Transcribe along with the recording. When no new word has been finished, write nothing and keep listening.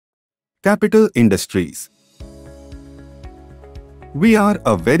Capital Industries. We are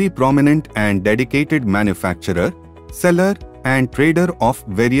a very prominent and dedicated manufacturer, seller, and trader of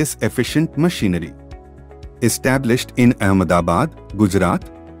various efficient machinery. Established in Ahmedabad, Gujarat,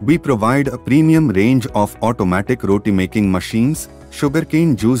 we provide a premium range of automatic roti-making machines,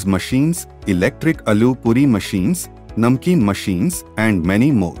 sugarcane juice machines, electric aloo puri machines, Namkeen machines, and many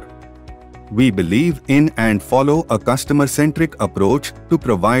more. We believe in and follow a customer-centric approach to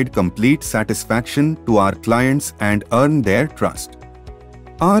provide complete satisfaction to our clients and earn their trust.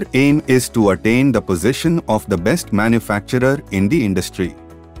 Our aim is to attain the position of the best manufacturer in the industry.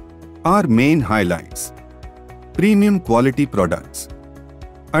 Our main highlights: premium quality products,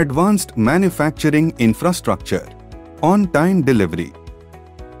 advanced manufacturing infrastructure, on-time delivery.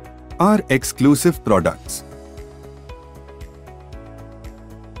 Our exclusive products.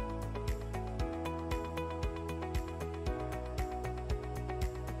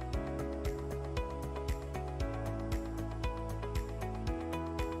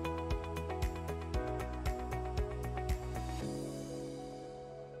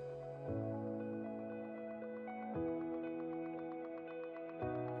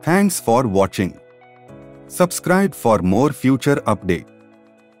 Thanks for watching. Subscribe for more future updates.